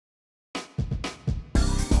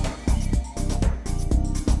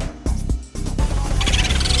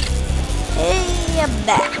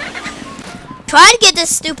back. Try to get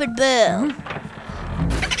this stupid boo.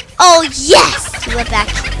 Oh yes! He went back.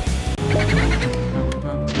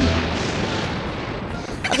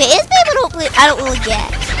 Okay, it's maybe I don't really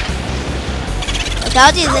get. Okay,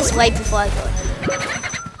 I'll do this right before I go.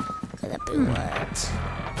 Okay, that boo worked.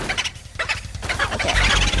 Okay.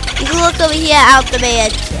 You can look over here out the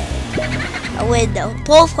mansion. A window.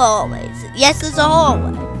 Both hallways. Yes, there's a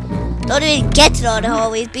hallway. Don't even get to all the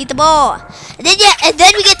hallways. Beat them all. And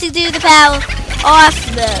then we get to do the power off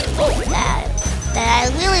mode that I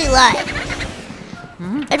really like.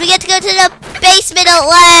 And we get to go to the basement at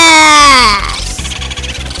last.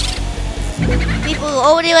 People who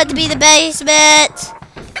only want to be in the basement.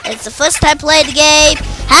 It's the first time playing the game.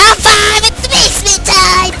 High five! It's the basement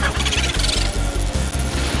time.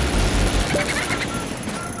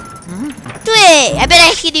 Wait, I bet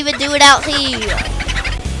I can even do it out here.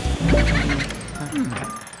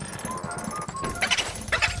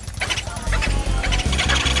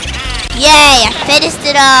 Yay, I finished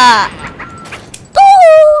it up.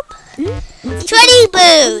 Boop! 20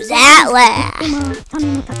 boos at last.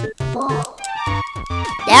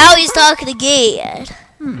 Now he's talking again.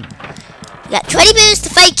 We got 20 boos to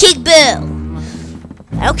fight King Boo.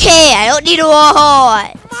 Okay, I don't need a war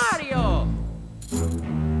horn. Mario!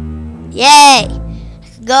 Yay! I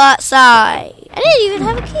can go outside. I didn't even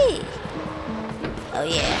have a key. Oh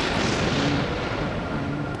yeah.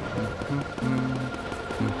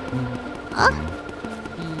 Huh?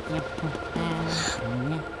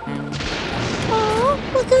 Oh,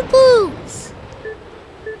 look at Boos.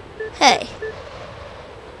 Hey.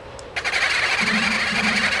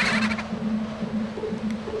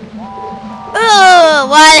 Oh,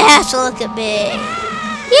 why do they have to look at me?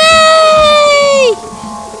 Yay!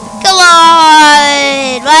 Come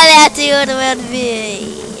on! Why do they have to do it around me?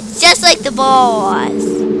 It's just like the boss.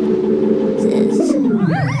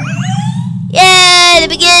 Yay! The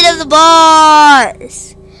beginning of the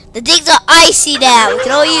bars! The things are icy now. We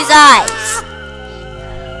can only use ice.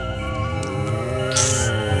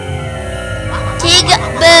 King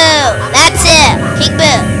Boo! That's him! King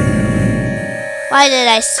Boo! Why did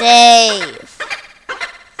I save?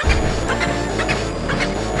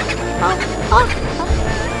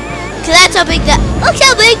 Cause that's how big that. Look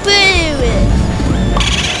how big Boo is!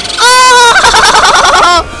 Oh!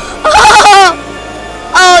 Oh!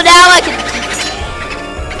 Oh! Now I can.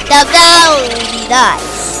 Now that would be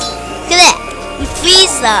nice. Look at that. We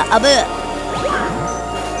freeze a Boo.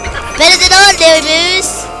 Better than ordinary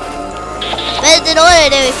Boos. Better than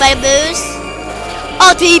ordinary fight Boos.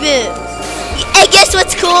 All 3 Boos. And guess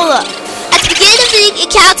what's cooler? At the beginning of the league,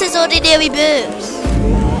 it counts as ordinary Boos.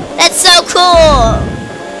 That's so cool.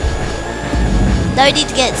 Now we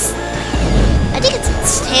need to get. I think it's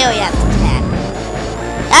its tail you have to attack.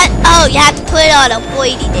 Oh, you have to put it on a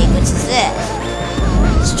pointy thing, which is this.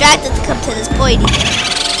 Distract it to come to this pointy thing.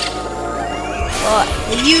 Or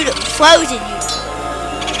the frozen unit.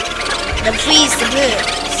 Then freeze the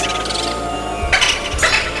moves.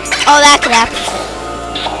 Oh, that could happen too.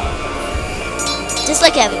 Just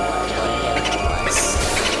like every ordinary boss.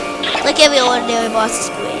 Like every ordinary boss is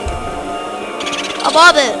great. Oh,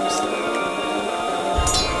 more moves.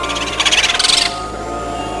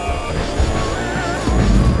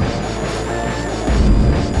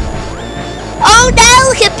 Oh, now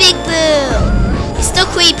look at Big Boo. He's still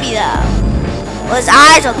creepy though. Well, his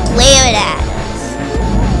eyes are glaring at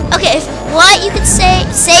us. Okay, if what you can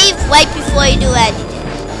save right before you do anything.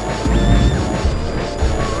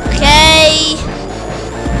 Okay.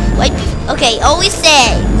 Okay, always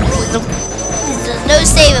save. There's no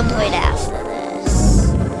saving point after this.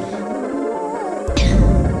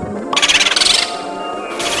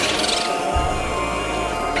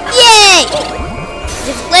 Yay! If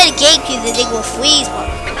you play the GameCube, the thing will freeze.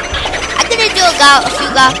 I'm gonna do a few.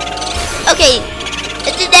 Okay,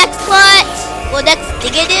 in the next part, well, next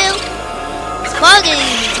thing I do, it's probably gonna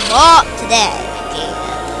be tomorrow today.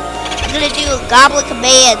 I'm gonna do a Goblin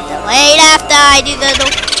Command right after I do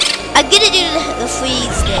I'm gonna do the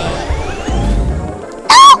freeze thing.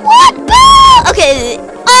 Oh, what? Boo! Okay.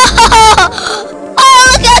 Oh,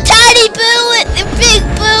 look how tiny Boo is. The big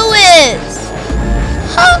Boo is.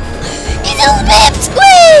 Huh? He's a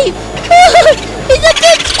pipsqueak! He's a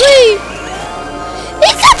pipsqueak!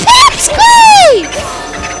 He's a pipsqueak!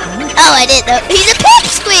 Oh, I didn't know. He's a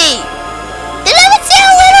pipsqueak! Did I ever see how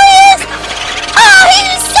little he is? Oh,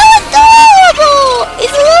 he's so adorable!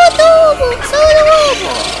 He's so adorable! So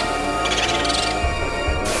adorable!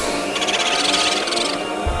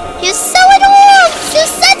 He's so adorable! He's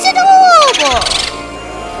such adorable!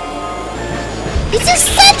 He's just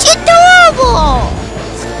such adorable!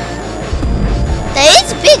 He's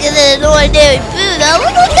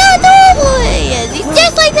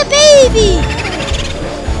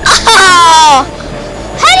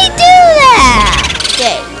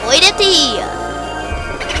Get him to here.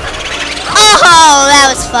 Oh,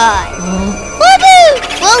 that was fun. Woohoo!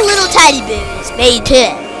 4 little tiny boos made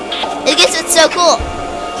 10. I guess it's so cool.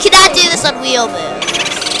 You cannot do this on wheel moves.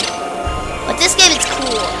 But this game is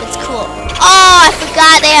cool. It's cool. Oh, I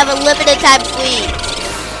forgot they have a limited time freeze.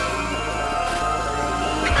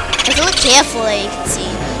 Have to look carefully, you can see.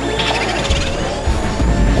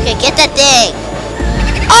 Okay, get that thing.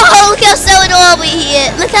 Oh, look how so adorable he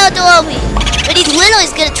is. Look how adorable he is. But he's literally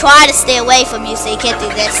gonna try to stay away from you, so you can't do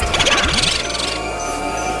this.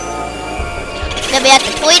 Then we have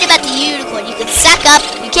to point him at the unicorn. You can suck up.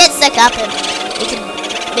 You can't suck up him. You can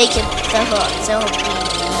make him so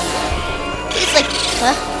it's like,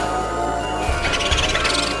 huh?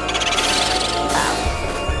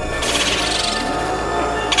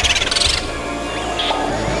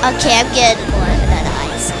 Oh. Okay, I'm getting more of that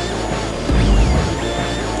ice.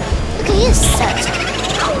 Look, he is such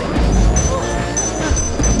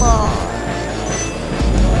a ball.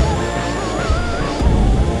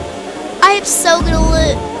 I am so gonna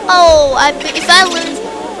lose. Oh, if I lose.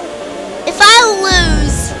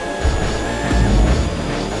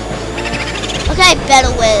 Okay, I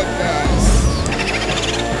better win this.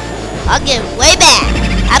 I'll get way back.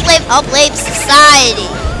 I'll blame society.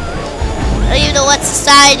 I don't even know what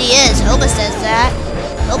society is. Homer says that.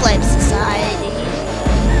 He'll blame society.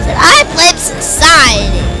 Said I blame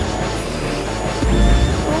society.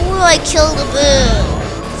 Oh, I killed a boo.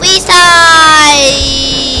 Freeze time!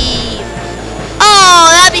 Oh,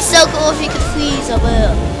 that'd be so cool if you could freeze a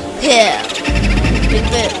boo. Yeah. Big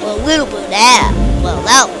boo. Well, little boo now. Well,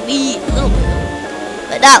 that would be little boo.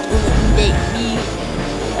 But not big me.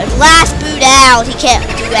 The last boot out, he can't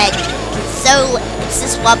do anything. It's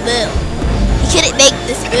just one boo. He couldn't make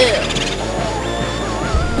this boo.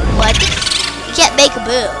 Well, I think he can't make a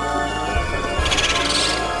boo.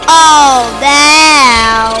 Oh,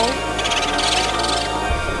 now.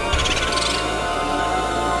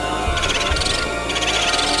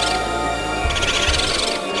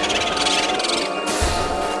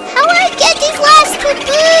 How do I get these last 2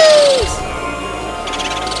 boos?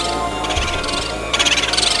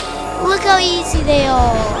 Look how easy they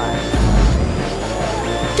are.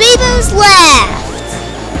 3 boos left.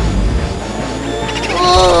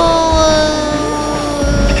 Oh.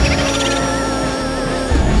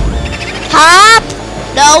 Pop.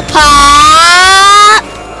 No pop.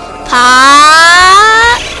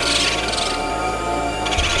 Pop.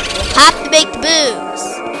 Pop to make the boos.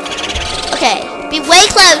 Okay. Be way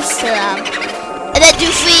close to them. And then do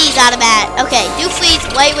freeze automatic. Okay. Do freeze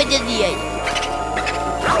right when you're near you.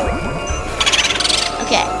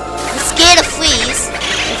 Okay, I'm scared of freeze.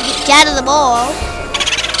 If you get out of the ball.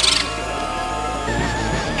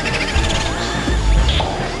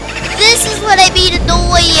 This is what I mean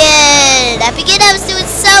annoying. At the beginning I was doing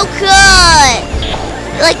so good.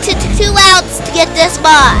 Like 2 outs to get this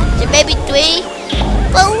much. And maybe 3.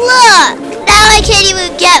 But look, now I can't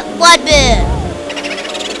even get 1 boo.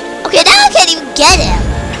 Okay, now I can't even get him.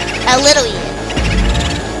 How little he is.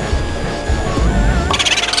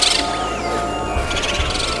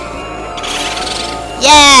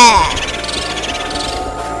 Yeah!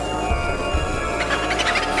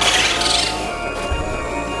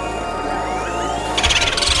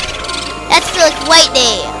 That's like right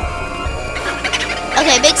there.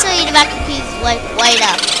 Okay, make sure you not confuse like right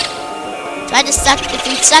up. Try to suck. If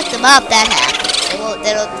you suck them up, that happens.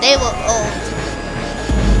 They will old.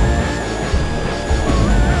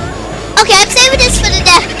 Okay, I'm saving this for the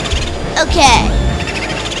next. Okay.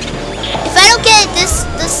 If I don't get this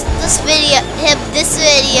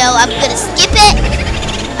video, I'm gonna skip it.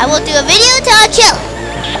 I will do a video until I kill him.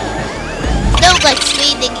 No, like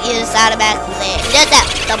speeding is automatically there. He does that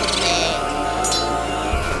double thing.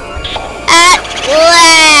 At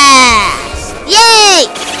last! Yay!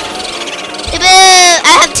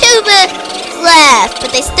 I have 2 boos left,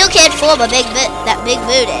 but they still can't form a big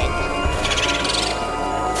booting.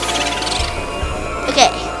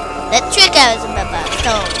 Okay, that trick I was remember.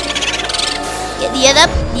 So. Get near them,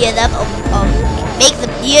 make them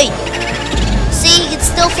near you. See, you can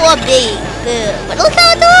still form big, but look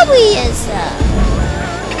how adorable he is.